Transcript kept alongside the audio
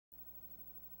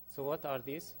So what are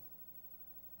these?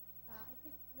 I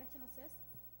think retinal cysts.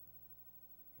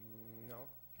 No,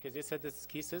 because you said it's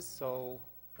schisis, so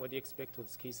what do you expect with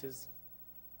schisis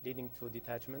leading to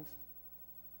detachment?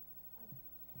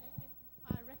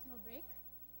 Retinal break.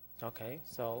 Okay,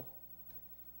 so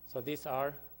these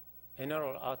are inner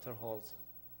or outer holes?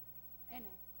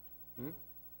 Inner. Hmm?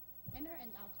 Inner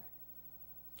and outer.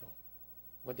 So,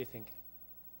 what do you think?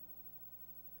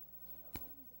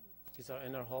 These are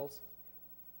inner holes.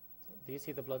 So do you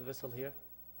see the blood vessel here?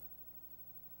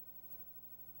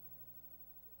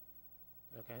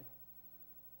 Okay.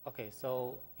 Okay,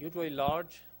 so usually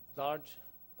large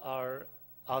are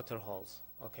outer holes.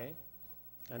 Okay.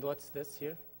 And what's this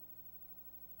here?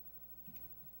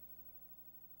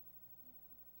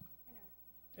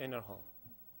 Inner hole.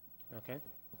 Okay.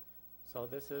 So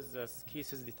this is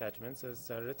schisis detachment. So it's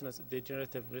a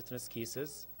degenerative retinal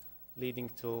schisis leading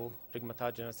to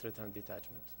rhegmatogenous retinal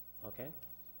detachment. Okay.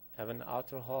 Have an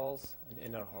outer holes and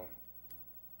inner hole.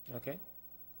 Okay.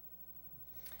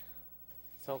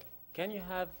 So can you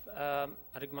have a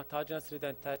rhegmatogenous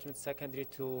retinal detachment secondary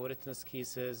to retinal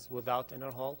schisis without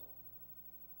inner hole?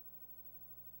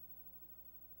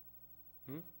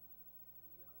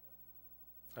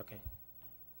 Okay.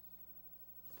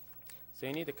 So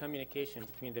you need a communication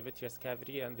between the vitreous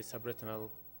cavity and the subretinal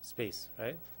space,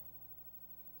 right?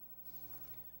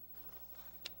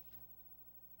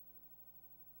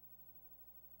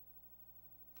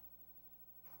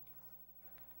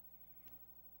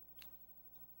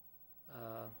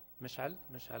 مشعل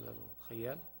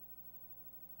الخيال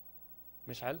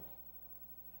مشاعل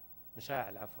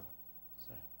عفوا.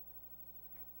 Sorry.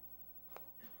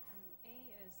 A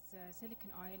is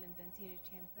silicon oil in the anterior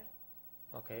chamber.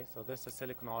 Okay, so this is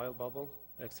silicone oil bubble.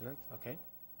 Excellent. Okay.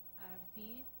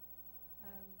 B,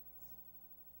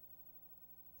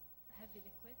 heavy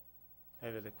liquid.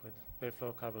 Heavy liquid,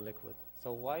 perfluorocarbon liquid.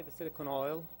 So why the silicone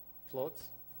oil floats?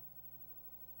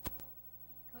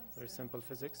 Because, Very simple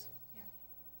physics. Yeah.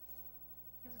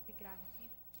 Because of the gravity.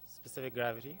 Specific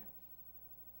gravity. Yeah.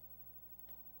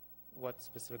 What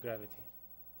specific gravity?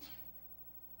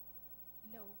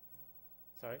 Low.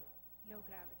 Sorry? Low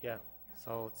gravity. Yeah.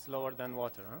 So it's lower than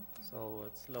water, huh? So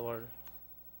it's lower,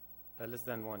 less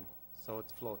than 1. So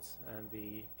it floats, and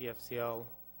the PFCL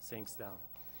sinks down.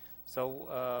 So,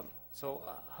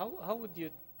 how would you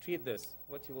treat this?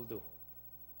 What you will do?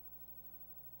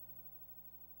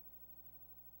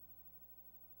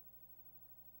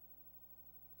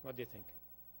 What do you think?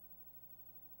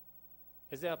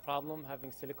 Is there a problem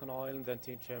having silicone oil in the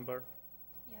anterior chamber?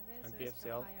 Yeah, there's And a risk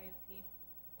PFCL? of high IOP.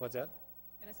 What's that?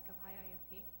 A risk of high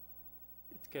IOP.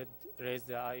 It could raise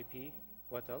the IEP.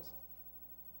 What else?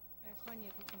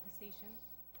 Corneal decompensation.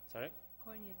 Sorry?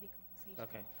 Corneal decompensation.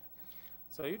 Okay.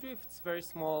 So usually if it's very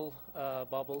small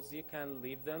bubbles, you can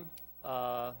leave them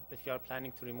if you are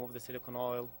planning to remove the silicone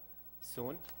oil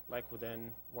soon, like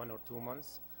within 1 or 2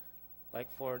 months. Like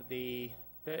for the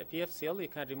PFCL, you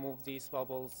can remove these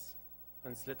bubbles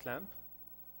and slit lamp.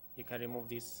 You can remove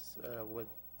these with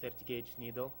 30 gauge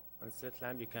needle and slit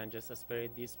lamp. You can just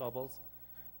aspirate these bubbles.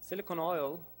 Silicone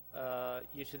oil,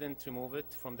 you shouldn't remove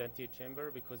it from the anterior chamber,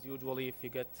 because usually if you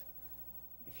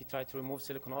try to remove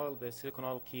silicone oil, the silicone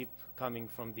oil keep coming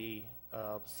from the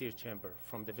posterior chamber,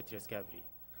 from the vitreous cavity.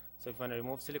 So if you want to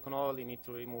remove silicone oil, you need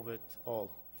to remove it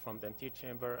all from the anterior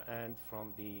chamber and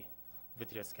from the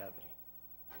vitreous cavity.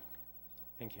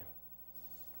 Thank you.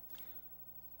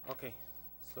 Okay,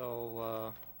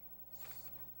 so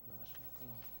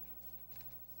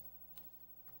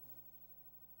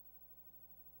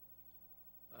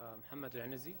محمد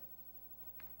العنزي.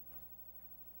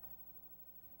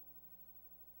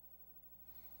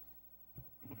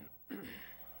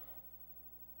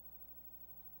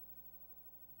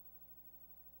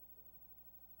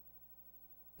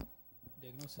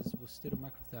 Diagnosis posterior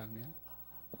macrophthalmia.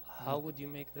 How would you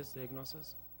make this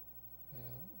diagnosis?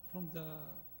 From the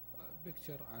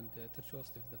picture and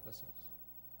tortuosity of the vessels.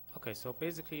 Okay, so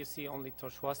basically you see only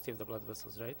tortuosity of the blood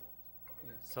vessels, right?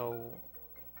 Yes. So,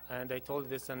 and I told you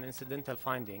this is an incidental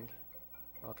finding,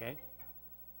 okay?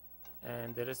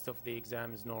 And the rest of the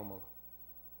exam is normal.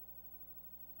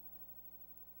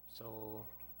 So,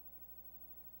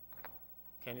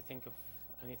 can you think of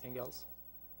anything else?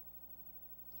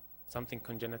 Something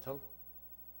congenital?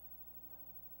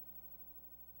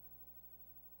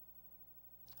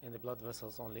 In the blood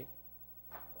vessels only?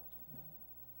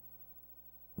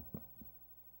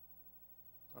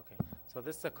 Okay, so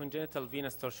this is a congenital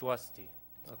venous tortuosity,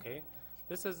 okay?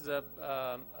 This is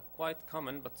quite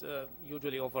common, but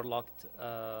usually overlooked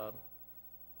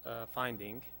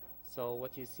finding. So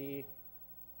what you see,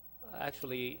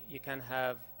 actually, you can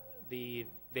have the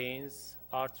veins,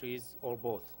 arteries, or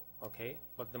both, okay?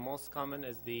 But the most common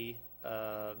is the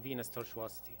venous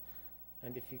tortuosity.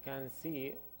 And if you can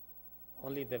see,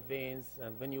 only the veins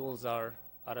and venules are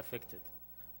affected.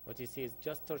 What you see is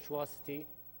just tortuosity,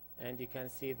 and you can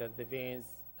see that the veins,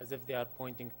 as if they are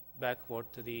pointing backward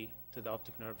to the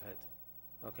optic nerve head,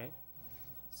 okay?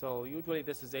 So usually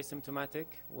this is asymptomatic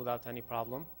without any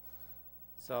problem.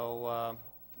 So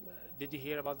did you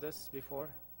hear about this before?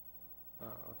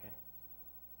 Okay.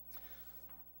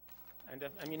 And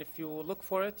I mean, if you look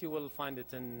for it, you will find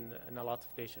it in a lot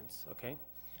of patients, okay?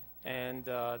 And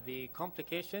the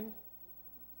complication,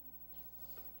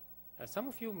 some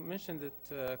of you mentioned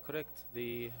it correct,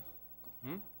 the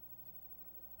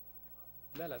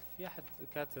لا لا في أحد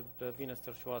كاتب venous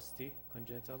tortuosity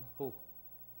congenital who?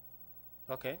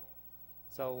 Okay.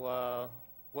 So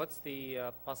what's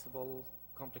the possible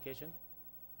complication?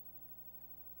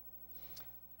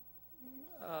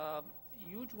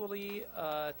 Usually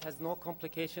it has no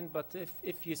complication, but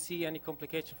if you see any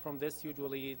complication from this,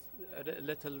 usually it's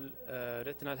little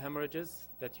retinal hemorrhages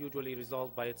that usually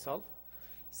resolve by itself.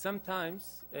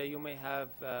 Sometimes you may have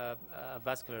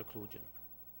vascular occlusion.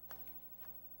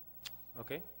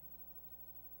 Okay?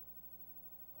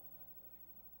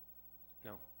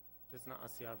 No, this is not a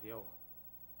CRVO.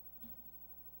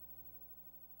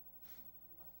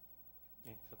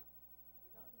 Yeah, so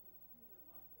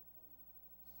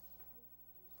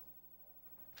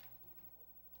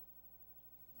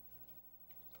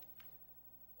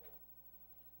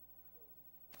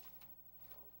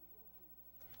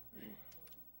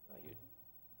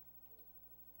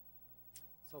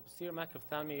So posterior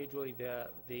macrophthalmia, usually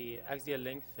the axial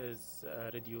length is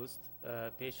reduced.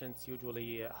 Patients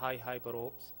usually high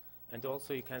hyperopes, and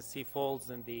also you can see folds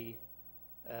in the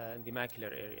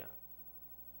macular area.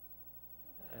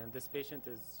 And this patient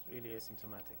is really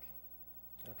asymptomatic.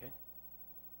 Okay.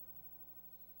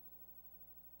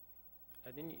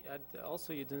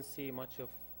 Also, you didn't see much of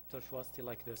tortuosity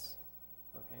like this.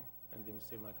 Okay, and the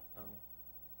posterior macrophthalmia.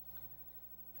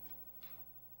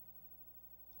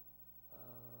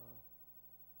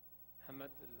 Ahmed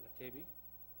Al-Tabi.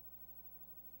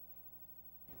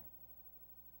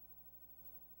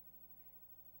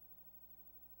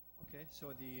 Okay,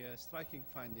 so the striking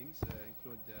findings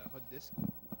include hot disc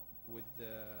with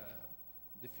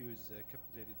diffuse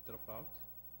capillary dropout,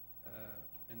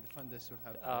 and the fundus will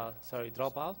have sorry,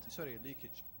 dropout? Sorry,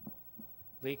 leakage.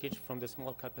 Leakage from the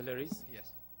small capillaries?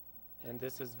 Yes. And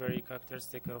this is very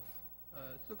characteristic of?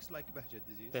 It looks like Behçet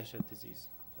disease. Behçet disease.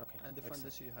 Okay. And the excellent.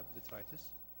 fundus, you have vitritis.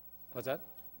 What's that?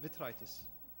 Vitritis.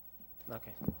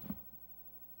 Okay.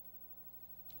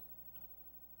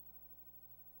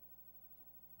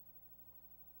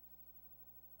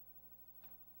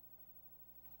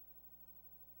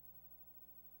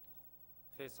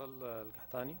 فيصل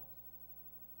القحطاني.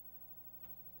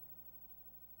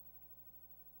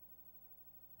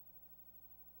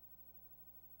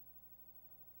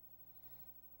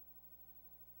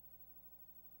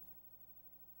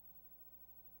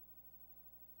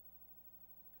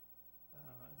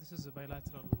 This is a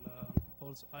bilateral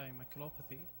pulse eye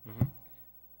maculopathy.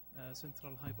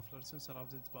 Central hypofluorescence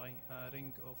surrounded by a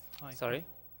ring of high. Sorry?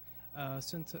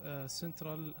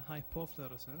 Central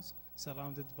hypofluorescence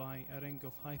surrounded by a ring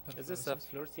of hyperfluorescence. Is this a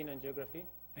fluorescein angiography?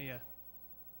 Yeah.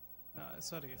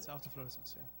 Sorry, it's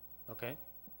autofluorescence, yeah. Okay.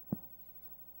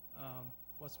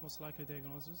 What's most likely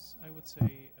diagnosis? I would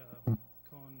say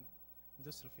cone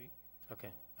dystrophy.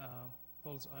 Okay.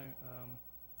 Pulse eye,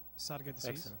 Stargardt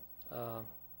disease. Excellent.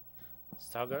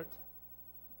 Stargardt.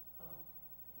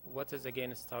 What is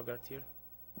again Stargardt here?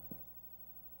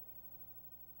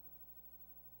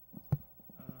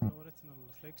 No retinal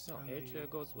flex. No, and H the,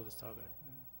 goes with Stargardt.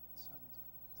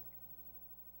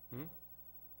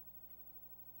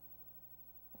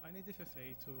 I need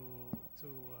FFA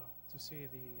to see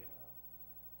the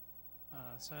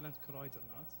silent choroid or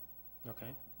not.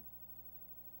 Okay.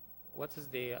 What is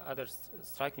the other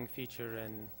striking feature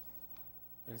in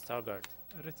Stargardt?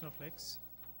 Retinal flex.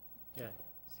 Yeah,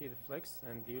 see the flex,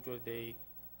 and usually they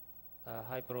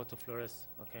hyperautofluoresce,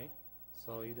 okay?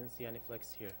 So you didn't see any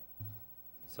flex here.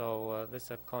 So this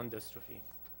is a cone dystrophy.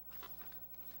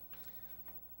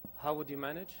 How would you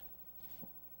manage?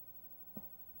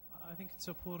 I think it's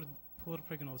a poor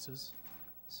prognosis.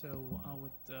 So I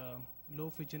would low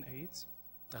vision aids.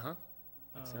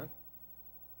 Excellent.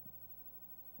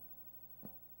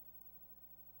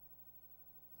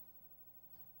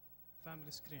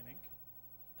 Family screening.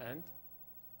 And?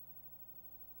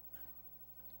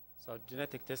 So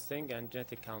genetic testing and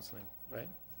genetic counseling, right?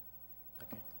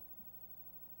 Okay.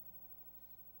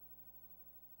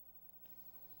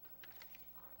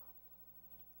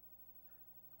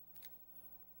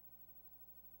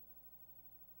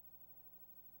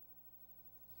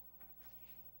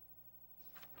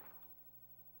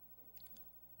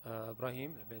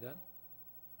 Ibrahim Al-Baidan.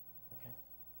 Okay.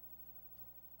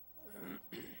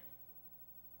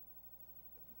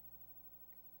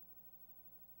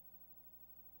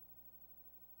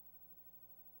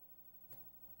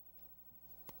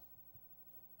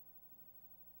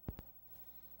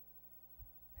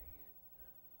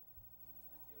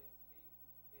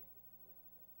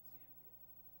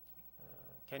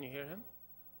 Can you hear him?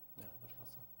 Yeah,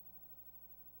 بالفصل.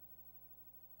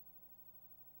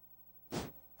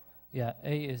 Yeah,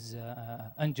 A is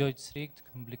angioid streaked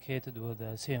complicated with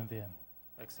CMVM.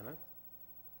 Excellent.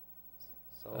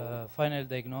 So, Final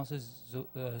diagnosis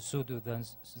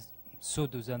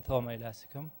pseudoxanthoma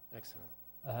elasticum. excellent.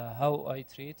 How I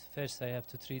treat? First, I have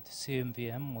to treat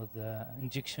CMVM with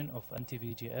injection of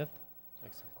anti-VEGF.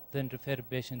 Excellent. Then refer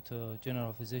patient to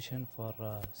general physician for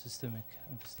systemic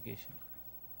investigation.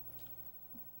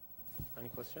 Any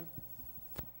question?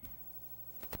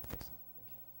 Excellent.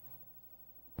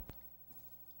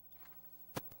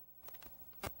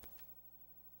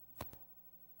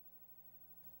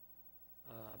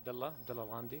 Thank you. Abdullah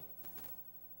Al-Ghandi.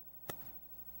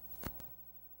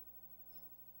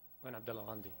 وين عبد الله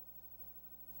الغاندي؟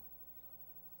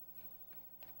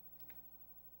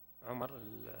 عمر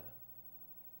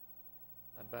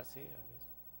العباسي.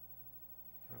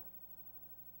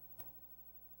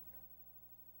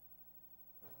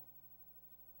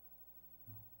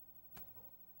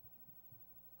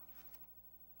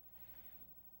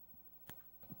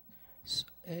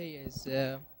 A is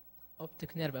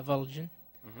optic nerve avulsion.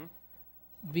 Mhm.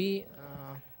 B,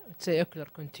 it's a ocular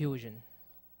contusion.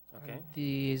 Okay. And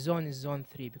the zone is zone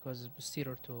 3 because it's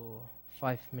posterior to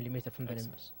 5 millimeter from the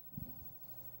Excellent. limbus.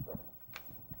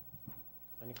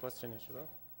 Any question, Yeshua?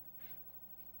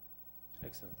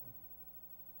 Excellent.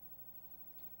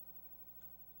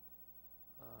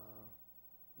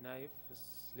 Naif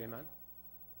Suleiman.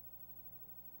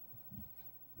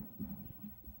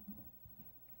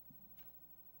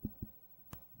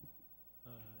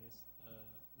 Yes.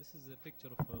 This is a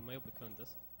picture of myopic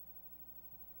fundus.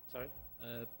 Sorry?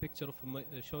 Picture of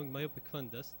showing myopic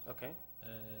fundus. Okay.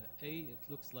 A, it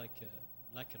looks like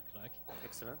lacquer crack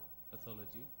Excellent.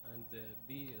 pathology, and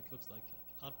B, it looks like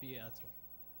RPA atrophy.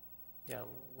 Yeah.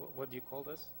 What do you call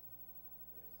this?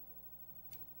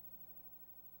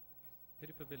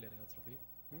 Peripapillary atrophy.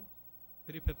 Hmm?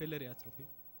 Peripapillary atrophy.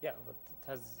 Yeah, but it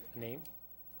has a name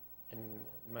in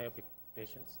myopic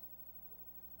patients.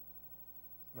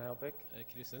 Myopic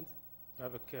Crescent.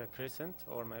 crescent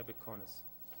or myopic conus.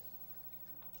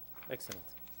 Excellent.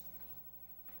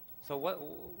 So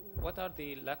what are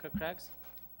the lacquer cracks?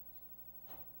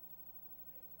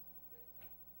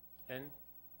 In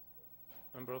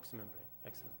Brooks membrane.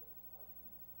 Excellent.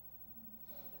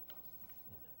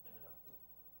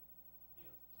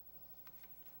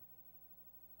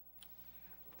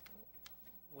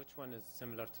 Which one is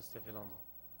similar to staphyloma?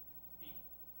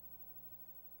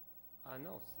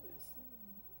 No,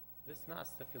 this is not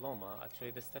staphyloma.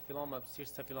 Actually, the staphyloma, posterior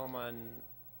staphyloma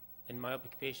in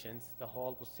myopic patients, the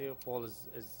whole posterior pole is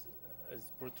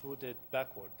protruded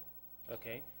backward.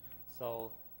 Okay,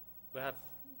 so we have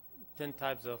 10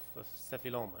 types of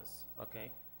staphylomas.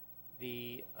 Okay,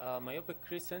 the myopic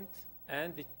crescent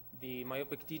and the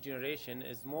myopic degeneration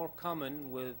is more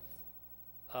common with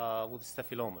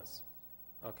staphylomas.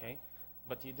 Okay,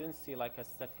 but you didn't see like a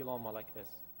staphyloma like this.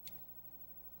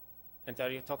 And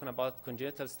are you talking about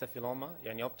congenital staphyloma,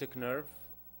 يعني optic nerve?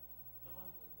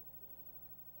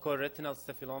 Chororetinal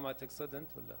staphyloma تقصد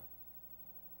ولا؟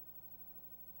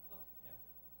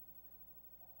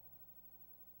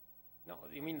 No,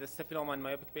 you mean the staphyloma in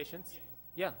myopic patients?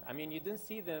 Yeah, I mean you didn't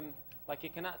see them, like you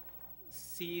cannot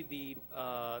see the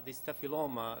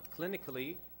staphyloma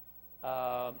clinically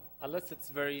unless it's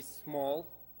very small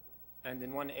and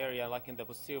in one area, like in the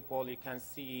posterior pole, you can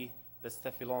see the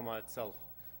staphyloma itself.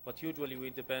 But usually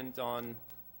we depend on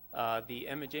the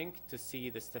imaging to see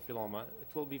the staphyloma. It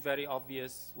will be very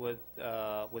obvious with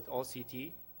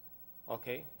OCT.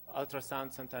 Okay,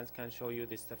 ultrasound sometimes can show you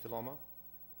the staphyloma.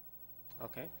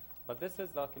 Okay, but this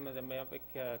is like the myopic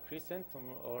crescent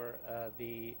or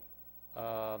the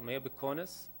myopic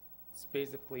conus. It's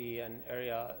basically an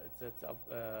area that's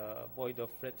void of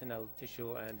retinal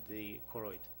tissue and the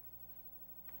choroid.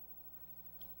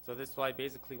 So this is why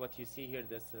basically what you see here,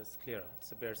 this is sclera.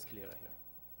 It's a bare sclera here.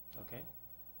 Okay?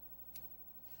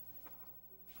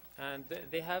 And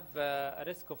they have a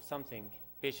risk of something,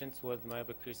 patients with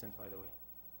myopic crescent, by the way.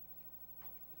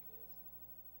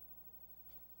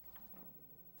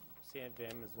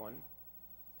 CMVM is one.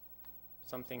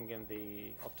 Something in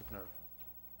the optic nerve.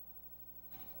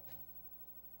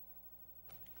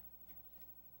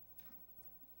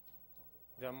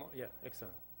 There are more, yeah,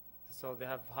 excellent. So they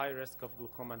have high risk of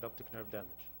glaucoma and optic nerve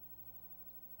damage.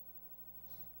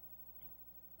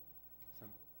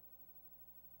 Some.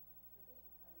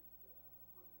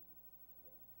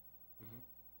 Mhm.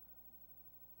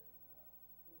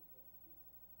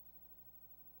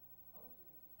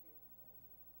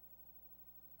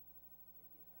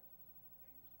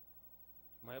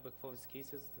 Myopic foveal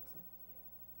cases.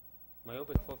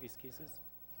 Myopic foveal cases.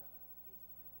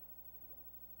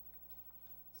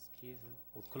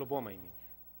 Coloboma, you mean?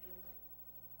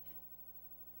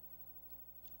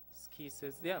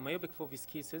 Schisis, yeah, myopic foveal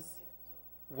cases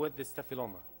with the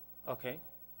staphyloma. Okay.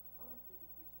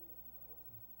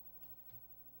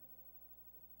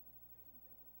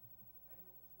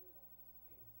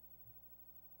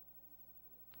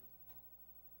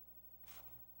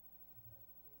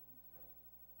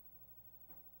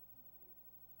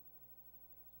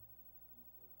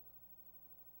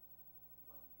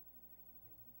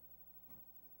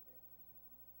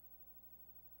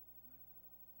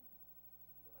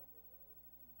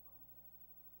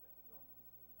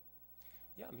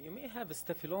 Yeah, you may have a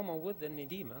staphyloma with an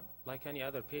edema, like any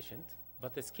other patient,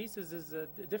 but the schisis is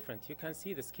different. You can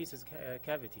see the schisis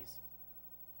cavities.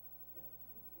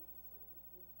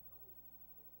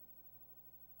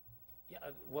 Yeah,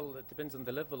 well, it depends on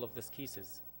the level of the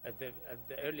schisis. At the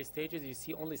early stages, you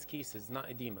see only schisis, not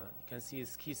edema. You can see a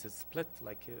schisis split,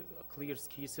 like a clear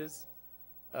schisis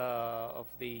of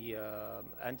the,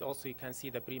 and also you can see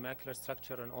the premacular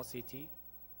structure on OCT,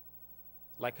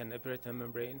 like an epithelial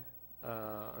membrane.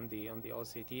 On the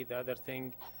OCT. The other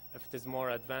thing, if it is more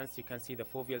advanced, you can see the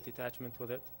foveal detachment with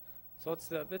it. So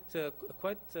it's a bit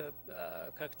quite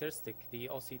characteristic, the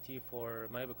OCT for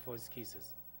myopic foveal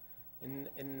cases.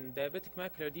 In diabetic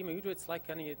macular edema, usually it's like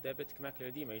any diabetic macular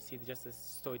edema. You see just the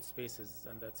cystoid spaces,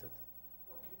 and that's it.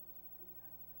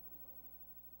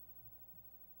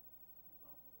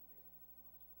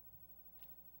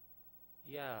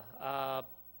 Yeah,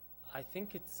 I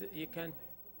think it's you can.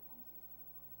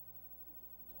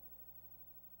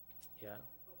 Yeah.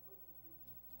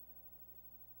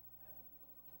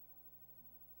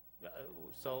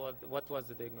 So what was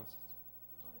the diagnosis?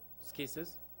 Schisis?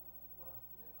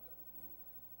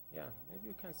 Yeah, maybe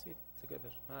you can see it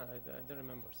together. I don't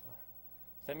remember.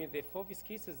 So I mean, the foveal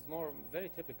schisis is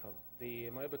very typical. The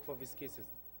myopic foveal schisis.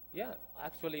 Yeah,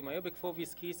 actually, myopic foveal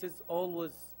schisis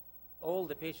all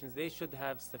the patients, they should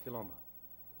have staphyloma.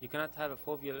 You cannot have a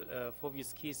foveal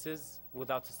schisis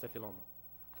without a staphyloma.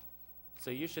 So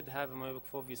you should have a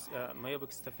myopic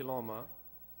staphyloma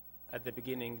at the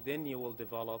beginning, then you will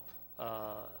develop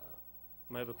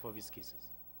myopic foveal schisis.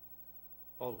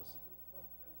 Always.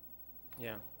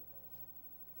 Yeah.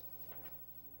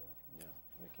 Yeah,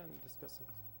 we can discuss it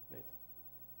later.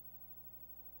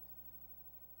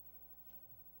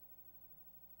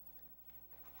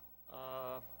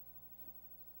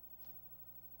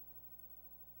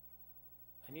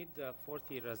 I need a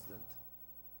 40 resident.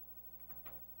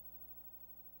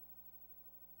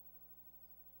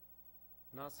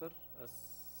 Nasser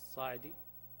Saidi.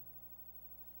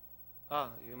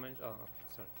 You mentioned. Oh, okay,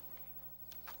 sorry.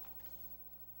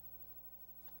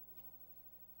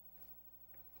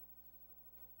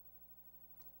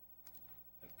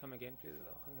 Come again, please.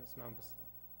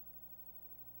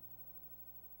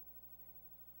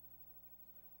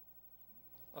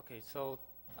 Okay, so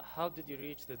how did you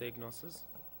reach the diagnosis?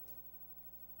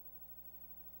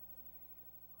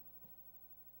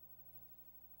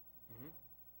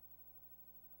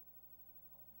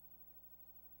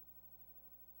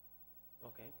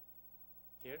 Okay.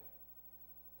 Here?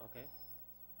 Okay.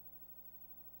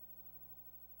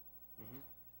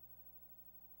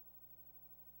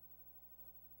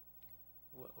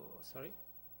 Sorry?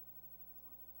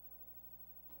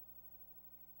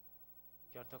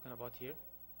 You're talking about here?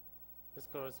 This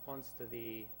corresponds to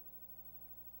the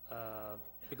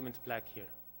pigment plaque here.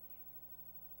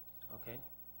 Okay.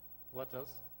 What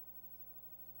else?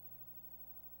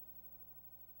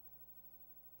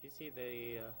 Do you see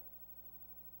the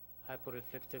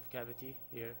hyporeflective cavity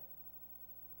here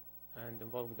and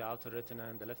involving the outer retina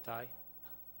and the left eye?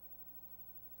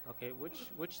 Okay,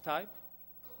 which type?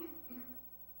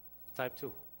 Type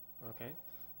 2. Okay.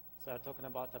 So I'm talking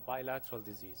about a bilateral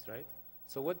disease, right?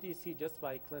 So what do you see just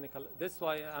by clinical? This is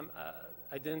why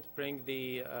I didn't bring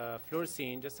the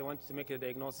fluorescein, just I wanted to make a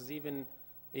diagnosis even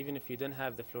if you don't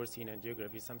have the fluorescein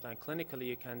angiography. Sometimes clinically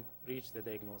you can reach the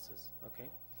diagnosis, okay?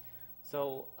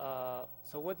 So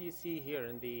what do you see here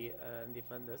in the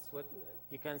fundus? What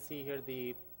you can see here,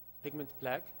 the pigment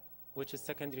plaque, which is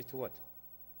secondary to what?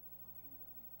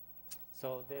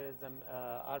 So there is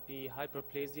RP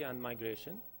hyperplasia and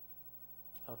migration.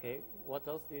 Okay, what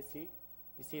else do you see?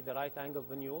 You see the right angle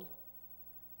venule.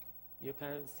 You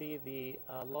can see the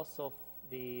loss of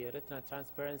the retinal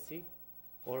transparency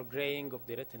or graying of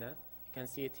the retina. You can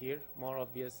see it here, more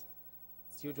obvious.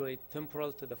 It's usually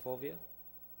temporal to the fovea.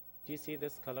 Do you see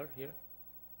this color here?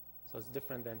 So it's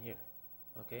different than here,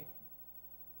 okay?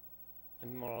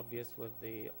 And more obvious with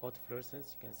the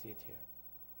autofluorescence, you can see it here.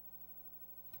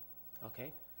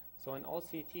 Okay, so in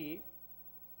OCT,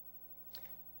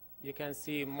 you can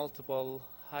see multiple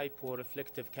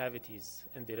hyporeflective cavities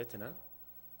in the retina.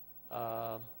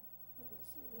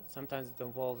 Sometimes it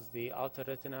involves the outer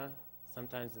retina,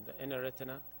 sometimes in the inner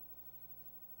retina.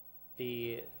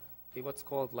 The what's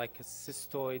called like a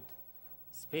cystoid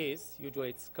space, usually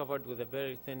it's covered with a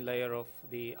very thin layer of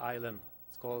the ilim.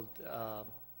 It's called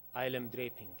ilim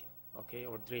draping, okay,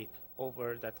 or drape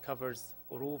over that covers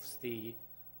or roofs the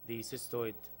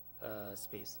cystoid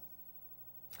space.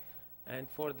 And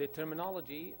for the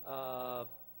terminology,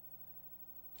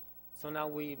 so now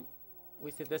we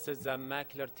see this as a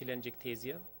macular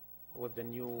telangiectasia with the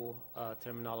new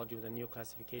terminology, with the new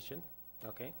classification.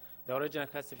 Okay, the original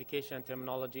classification and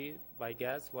terminology by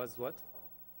Gaz was what?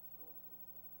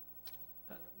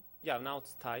 Yeah, now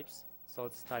it's types, so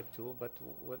it's type 2, but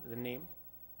what the name?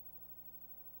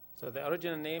 So the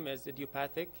original name is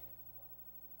idiopathic.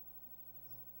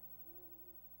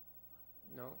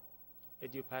 No,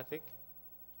 idiopathic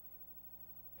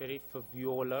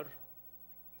perifoveolar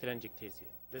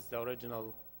telangiectasia. This is the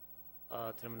original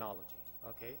terminology,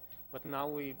 okay? But now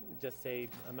we just say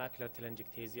a macular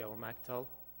telangiectasia or MACTEL.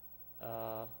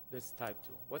 This is type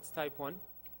 2. What's type 1?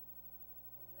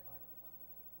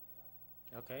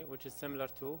 Okay, which is similar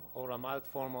to or a mild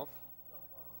form of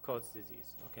Coats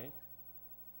disease, okay?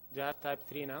 Do you have type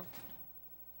 3 now?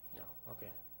 No, okay.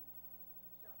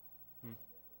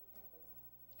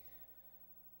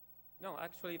 No,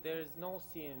 actually there is no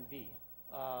CMV.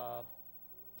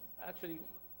 Actually,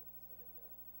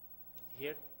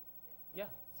 here? Yeah,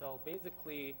 so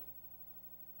basically,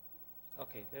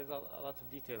 okay, there's a lot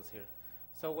of details here.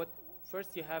 So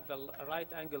first you have the right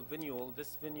angle venule.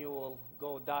 This venule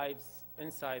dives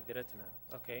inside the retina,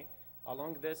 okay?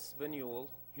 Along this venule,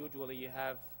 usually you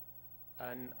have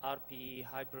an RPE,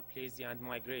 hyperplasia, and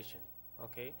migration,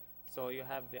 okay? So you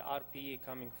have the RPE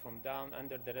coming from down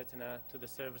under the retina to the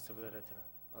surface of the retina,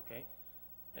 okay?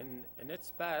 And in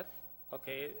its path,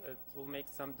 okay, it will make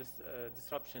some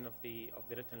disruption of the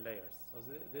retinal layers. So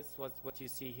this was what you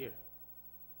see here,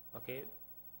 okay?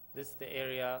 This is the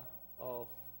area of,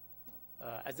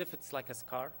 as if it's like a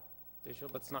scar tissue,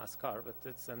 but it's not a scar, but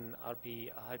it's an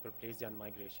RPE, a hyperplasia, and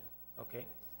migration, okay?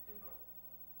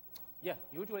 Yeah,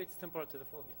 usually it's temporal to the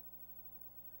fovea.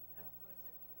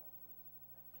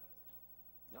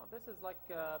 No, this is like,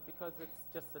 because it's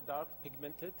just a dark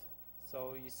pigmented,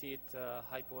 so you see it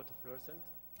hypoautofluorescent,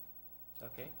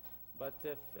 okay? But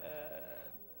if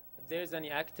there's any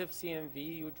active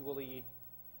CMV, usually,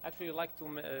 actually you like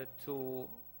to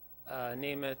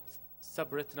name it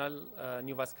subretinal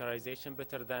neovascularization,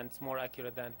 better than, it's more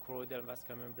accurate than choroidal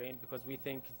vascular membrane, because we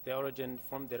think the origin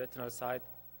from the retinal side,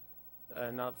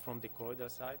 not from the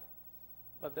choroidal side.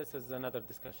 But this is another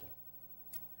discussion.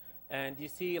 And you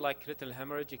see like retinal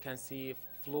hemorrhage, you can see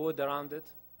fluid around it,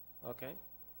 okay?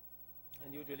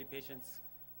 And usually patients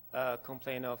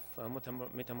complain of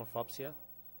metamorphopsia,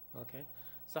 okay?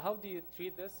 So how do you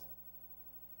treat this?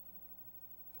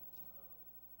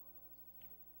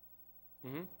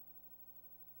 Mm-hmm.